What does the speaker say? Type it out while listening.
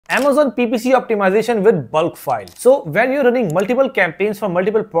Amazon PPC optimization with bulk file. So when you're running multiple campaigns for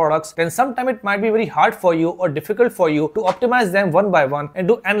multiple products, then sometimes it might be very hard for you or difficult for you to optimize them one by one and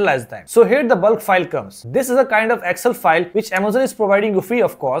to analyze them. So here the bulk file comes. This is a kind of Excel file which Amazon is providing you free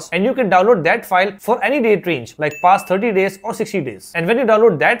of cost, and you can download that file for any date range like past 30 days or 60 days. And when you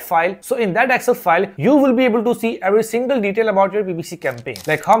download that file, so in that Excel file, you will be able to see every single detail about your PPC campaign,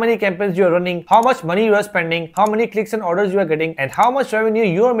 like how many campaigns you are running, how much money you are spending, how many clicks and orders you are getting, and how much revenue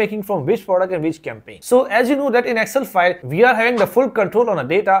you are making from which product and which campaign. So as you know that in Excel file, we are having the full control on the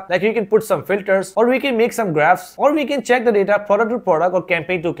data, like we can put some filters, or we can make some graphs, or we can check the data product to product or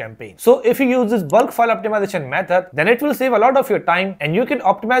campaign to campaign. So if you use this bulk file optimization method, then it will save a lot of your time and you can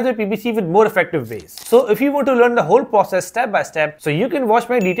optimize your PPC with more effective ways. So if you want to learn the whole process step by step, so you can watch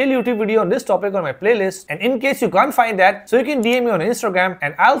my detailed YouTube video on this topic on my playlist, and in case you can't find that, so you can DM me on Instagram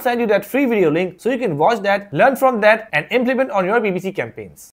and I'll send you that free video link so you can watch that, learn from that and implement on your PPC campaigns.